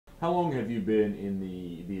How long have you been in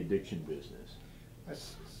the addiction business?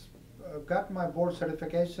 I got my board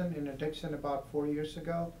certification in addiction about 4 years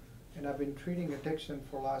ago, and I've been treating addiction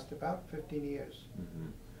for last about 15 years. Hmm.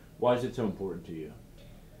 Why is it so important to you?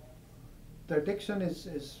 The addiction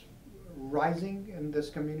is rising in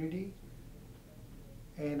this community,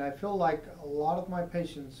 and I feel like a lot of my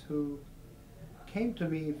patients who came to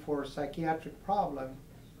me for a psychiatric problem,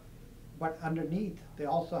 but underneath they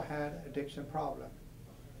also had addiction problem.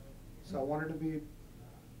 So I wanted to be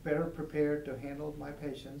better prepared to handle my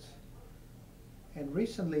patients. And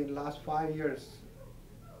recently, in the last 5 years,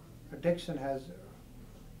 addiction has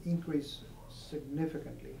increased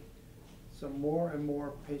significantly. So more and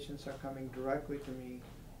more patients are coming directly to me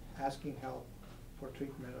asking help for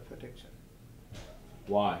treatment of addiction.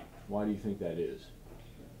 Why? Why do you think that is?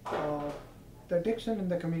 The addiction in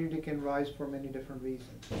the community can rise for many different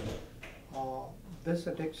reasons. This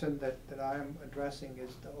addiction that I am addressing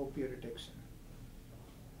is the opioid addiction.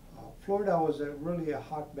 Florida was really a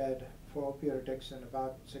hotbed for opioid addiction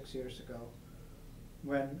about 6 years ago,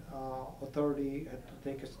 when authority had to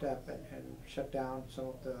take a step and shut down some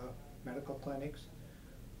of the medical clinics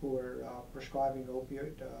who were prescribing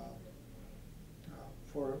opioid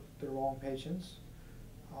for the wrong patients.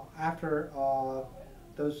 After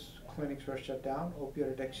those clinics were shut down,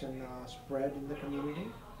 opioid addiction spread in the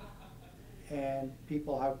community, and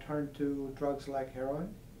people have turned to drugs like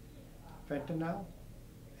heroin, fentanyl,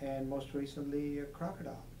 and most recently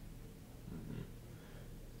crocodile.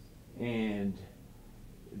 Mm-hmm. And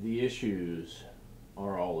the issues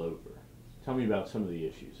are all over. Tell me about some of the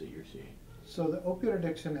issues that you're seeing. So the opioid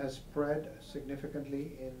addiction has spread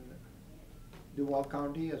significantly in Duval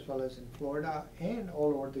County as well as in Florida and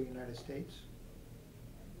all over the United States.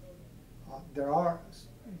 There are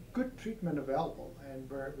good treatment available, and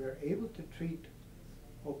we're able to treat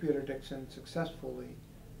opioid addiction successfully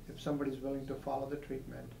if somebody's willing to follow the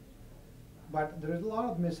treatment. But there's a lot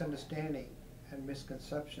of misunderstanding and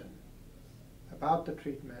misconception about the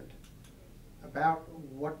treatment, about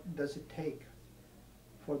what does it take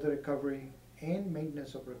for the recovery and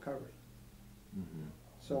maintenance of recovery. Mm-hmm.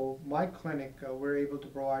 So my clinic, we're able to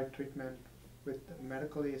provide treatment with a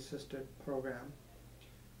medically assisted program.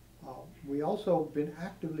 We also been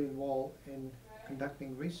actively involved in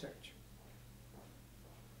conducting research.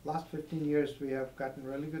 Last 15 years we have gotten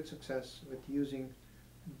really good success with using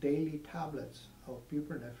daily tablets of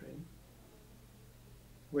buprenorphine,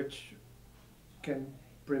 which can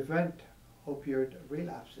prevent opioid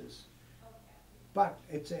relapses. But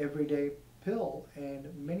it's an everyday pill, and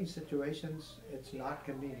in many situations it's not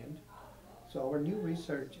convenient. So our new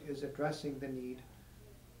research is addressing the need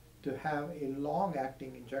to have a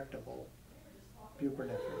long-acting injectable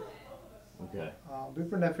buprenorphine. Okay.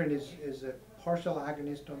 Buprenorphine is a partial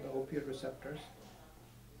agonist on the opioid receptors.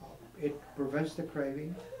 It prevents the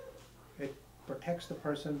craving. It protects the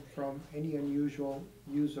person from any unusual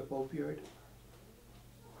use of opioid.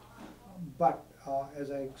 But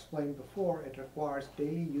as I explained before, it requires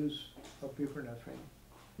daily use of buprenorphine.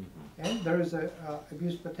 Mm-hmm. And there is a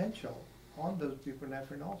abuse potential on those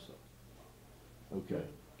buprenorphine also. Okay.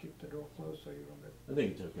 Keep the door closed so you don't get I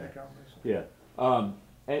think it's okay. background noise. Yeah.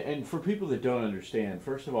 And for people that don't understand,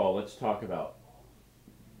 first of all, let's talk about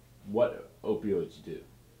what opioids do.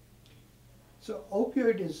 So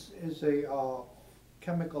opioid is a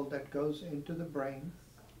chemical that goes into the brain,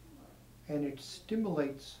 and it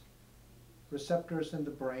stimulates receptors in the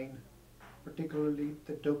brain, particularly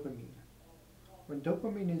the dopamine. When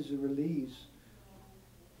dopamine is released,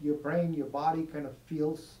 your brain, your body kind of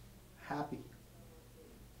feels happy.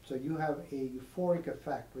 So you have a euphoric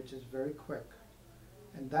effect, which is very quick.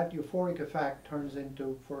 And that euphoric effect turns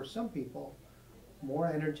into, for some people, more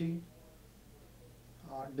energy,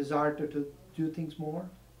 desire to do things more,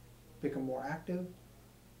 become more active.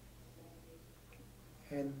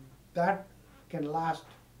 And that can last,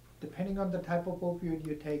 depending on the type of opioid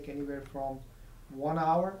you take, anywhere from 1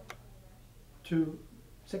 hour to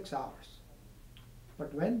 6 hours.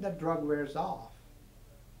 But when that drug wears off,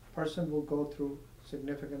 a person will go through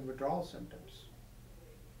significant withdrawal symptoms.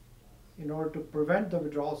 In order to prevent the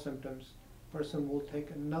withdrawal symptoms, a person will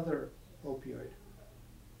take another opioid.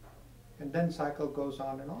 And then cycle goes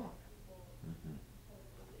on and on. Mm-hmm.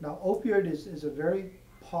 Now opioid is a very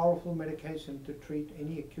powerful medication to treat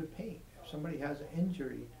any acute pain. If somebody has an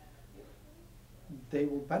injury, they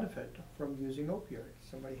will benefit from using opioid. If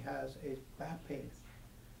somebody has a back pain,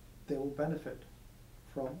 they will benefit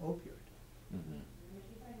from opioid. Mm-hmm.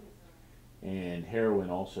 And heroin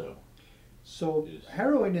also. So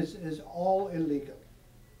heroin is all illegal.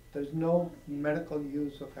 There's no medical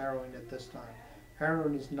use of heroin at this time.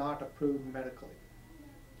 Heroin is not approved medically.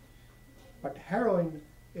 But heroin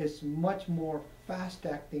is much more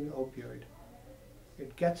fast-acting opioid.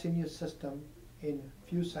 It gets in your system in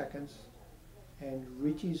few seconds and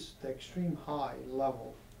reaches the extreme high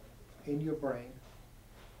level in your brain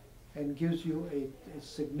and gives you a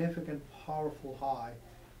significant, powerful high,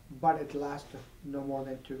 but it lasts no more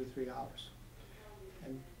than 2 to 3 hours.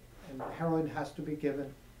 And heroin has to be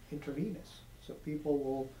given intravenous. So people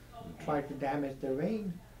will try to damage their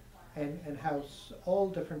vein and have all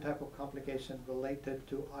different type of complications related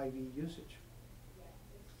to IV usage.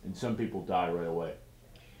 And some people die right away.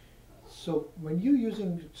 So when you're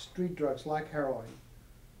using street drugs like heroin,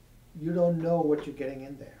 you don't know what you're getting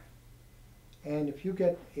in there. And if you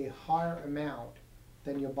get a higher amount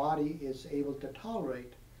than your body is able to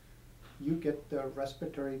tolerate, you get the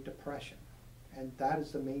respiratory depression. And that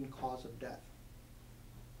is the main cause of death.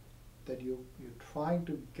 That you're trying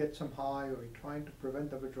to get some high or you're trying to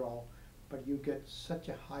prevent the withdrawal, but you get such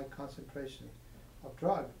a high concentration of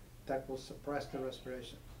drug that will suppress the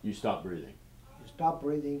respiration. You stop breathing. You stop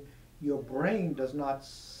breathing, your brain does not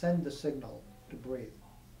send the signal to breathe.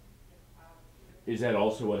 Is that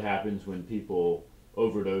also what happens when people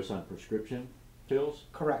overdose on prescription pills?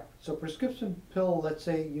 Correct. So prescription pill, let's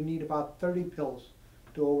say you need about 30 pills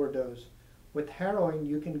to overdose. With heroin,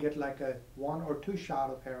 you can get like a 1 or 2 shot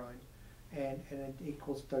of heroin and it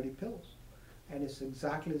equals 30 pills. And it's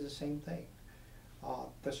exactly the same thing.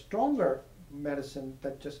 The stronger medicine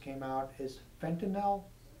that just came out is fentanyl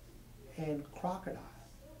and crocodile.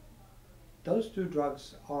 Those 2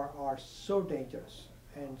 drugs are so dangerous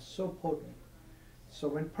and so potent. So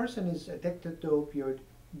when a person is addicted to opioid,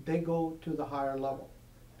 they go to the higher level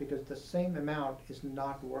because the same amount is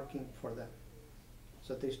not working for them.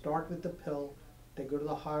 So they start with the pill, they go to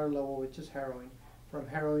the higher level, which is heroin. From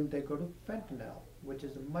heroin, they go to fentanyl, which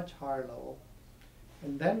is a much higher level.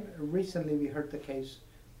 And then recently we heard the case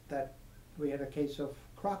that we had a case of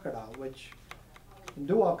crocodile, which in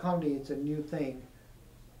Duval County it's a new thing,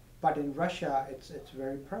 but in Russia it's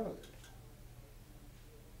very prevalent.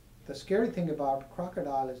 The scary thing about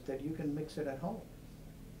crocodile is that you can mix it at home.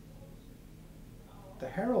 The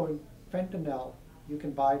heroin, fentanyl, you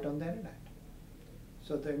can buy it on the internet.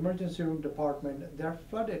 So the emergency room department, they're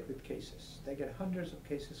flooded with cases. They get hundreds of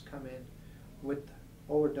cases come in with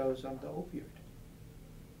overdose on the opioid.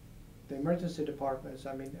 The emergency departments,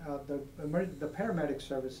 the paramedic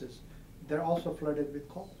services, they're also flooded with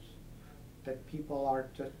calls that people are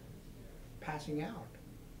just passing out.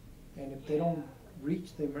 And if they don't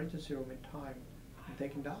reach the emergency room in time, they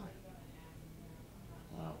can die.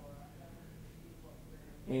 Wow.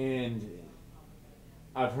 And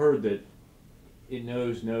I've heard that it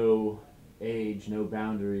knows no age, no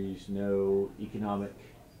boundaries, no economic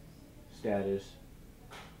status.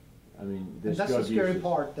 I mean, this and that's the scary use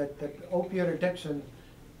part, that opioid addiction,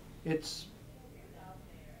 it's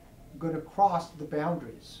going to cross the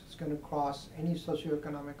boundaries. It's going to cross any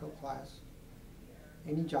socioeconomical class,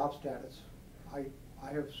 any job status. I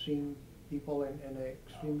have seen people in an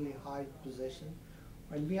extremely high position,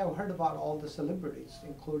 and we have heard about all the celebrities,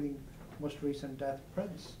 including most recent death,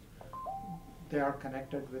 Prince. They are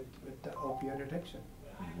connected with the opioid addiction.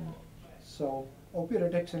 Mm-hmm. So opioid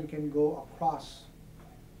addiction can go across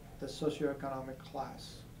the socioeconomic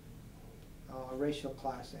class, racial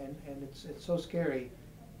class, and it's so scary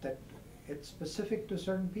that it's specific to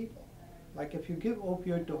certain people. Like if you give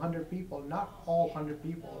opioid to 100 people, not all 100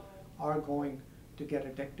 people are going to get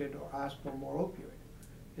addicted or ask for more opioid.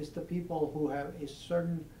 It's the people who have a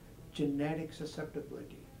certain genetic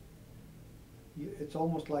susceptibility. It's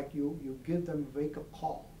almost like you give them a wake-up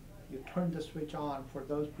call. You turn the switch on for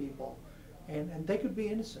those people, and they could be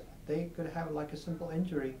innocent. They could have like a simple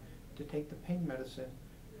injury to take the pain medicine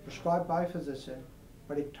prescribed by a physician,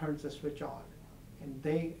 but it turns the switch on, and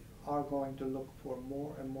they are going to look for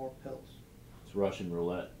more and more pills. It's Russian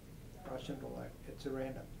roulette. Russian roulette. It's a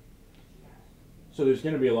random. So there's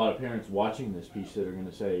going to be a lot of parents watching this piece that are going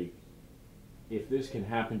to say, if this can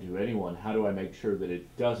happen to anyone, how do I make sure that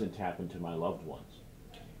it doesn't happen to my loved ones?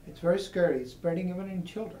 It's very scary. It's spreading even in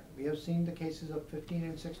children. We have seen the cases of 15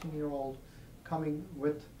 and 16-year-old coming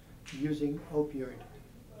with using opioid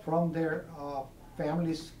from their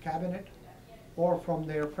family's cabinet or from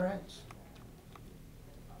their friends.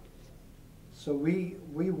 So we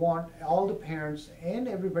want all the parents and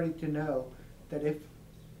everybody to know that if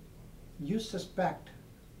you suspect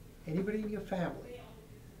anybody in your family,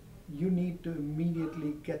 you need to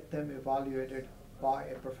immediately get them evaluated by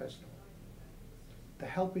a professional. The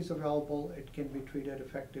help is available, it can be treated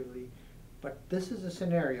effectively, but this is a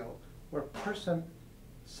scenario where person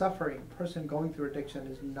suffering, person going through addiction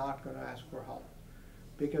is not going to ask for help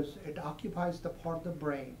because it occupies the part of the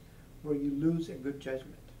brain where you lose a good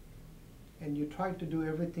judgment. And you try to do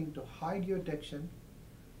everything to hide your addiction,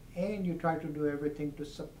 and you try to do everything to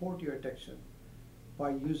support your addiction by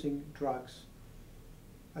using drugs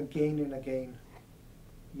again and again.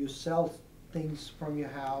 You sell things from your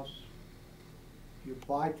house, you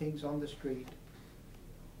buy things on the street,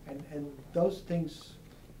 and those things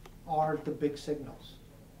are the big signals.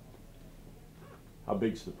 How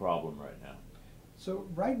big's the problem right now? So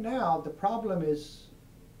right now, the problem is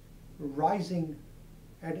rising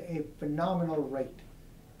at a phenomenal rate.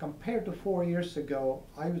 Compared to 4 years ago,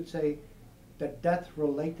 I would say the death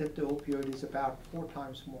related to opioid is about 4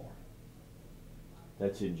 times more.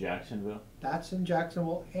 That's in Jacksonville? That's in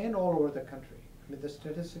Jacksonville and all over the country. I mean, the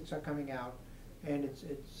statistics are coming out, and it's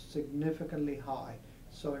significantly high.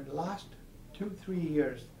 So in the last 2-3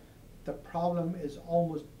 years, the problem is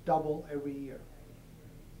almost double every year.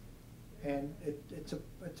 And it's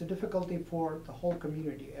a difficulty for the whole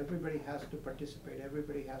community. Everybody has to participate.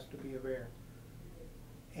 Everybody has to be aware.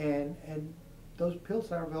 And those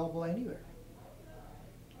pills are available anywhere.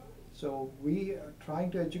 So we are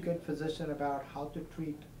trying to educate physicians about how to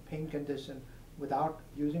treat pain condition without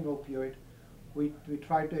using opioid. We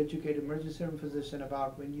try to educate emergency room physician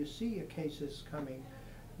about when you see a case is coming,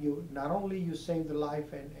 you not only you save the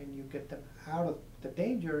life and you get them out of the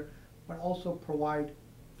danger, but also provide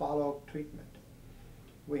follow-up treatment.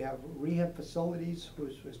 We have rehab facilities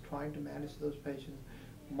who's trying to manage those patients.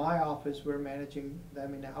 My office, we're managing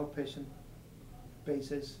them in an outpatient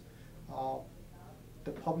basis.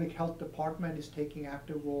 The public health department is taking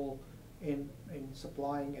active role in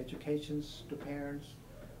supplying educations to parents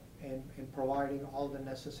and providing all the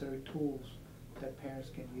necessary tools that parents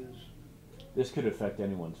can use. This could affect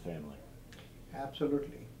anyone's family.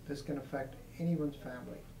 Absolutely. This can affect anyone's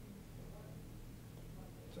family.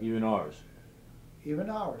 Even ours. Even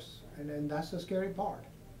ours. And that's the scary part.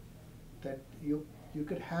 That you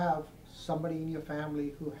could have somebody in your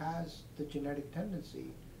family who has the genetic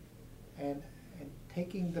tendency, and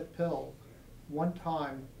taking the pill one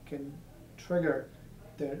time can trigger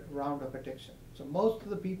the round of addiction. So most of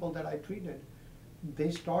the people that I treated, they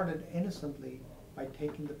started innocently by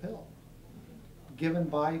taking the pill, given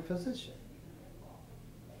by a physician.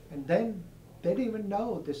 And then they didn't even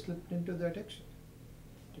know they slipped into the addiction.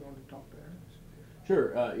 Do you want to talk to her?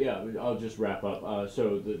 Sure, yeah, I'll just wrap up.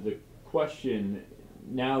 So the question,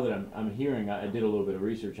 now that I'm hearing, I did a little bit of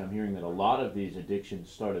research, I'm hearing that a lot of these addictions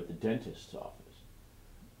start at the dentist's office.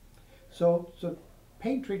 So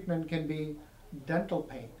pain treatment can be dental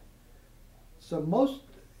pain. So most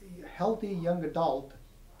healthy young adult,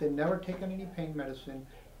 they've never taken any pain medicine.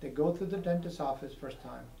 They go through the dentist's office first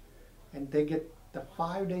time, and they get the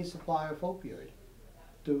 5-day supply of opioid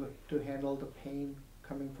to handle the pain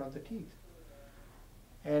coming from the teeth.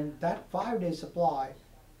 And that 5-day supply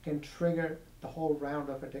can trigger the whole round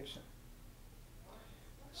of addiction.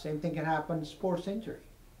 Same thing can happen sports injury.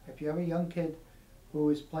 If you have a young kid who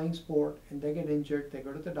is playing sport and they get injured, they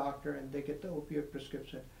go to the doctor and they get the opioid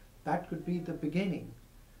prescription, that could be the beginning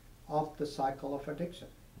of the cycle of addiction.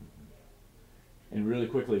 And really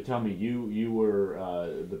quickly, tell me, you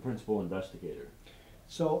were the principal investigator.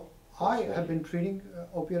 So I have been treating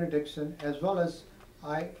opioid addiction, as well as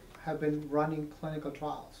I have been running clinical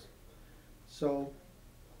trials. So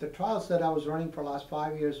the trials that I was running for the last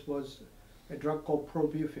 5 years was a drug called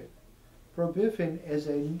probuphine. Probuphine is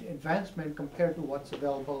an advancement compared to what's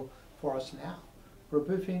available for us now.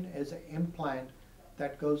 Probuphine is an implant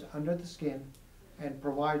that goes under the skin and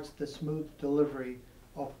provides the smooth delivery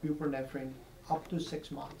of buprenorphine up to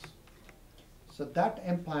 6 months. So that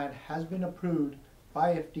implant has been approved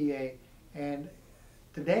by FDA, and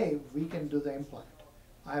today we can do the implant.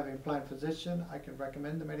 I have an implant physician, I can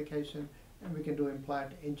recommend the medication, and we can do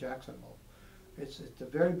implant in Jacksonville. It's the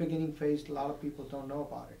very beginning phase, a lot of people don't know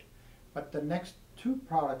about it. But the next 2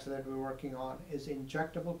 products that we're working on is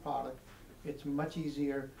injectable product. It's much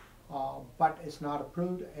easier, but it's not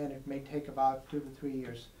approved, and it may take about 2 to 3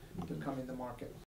 years to come in the market.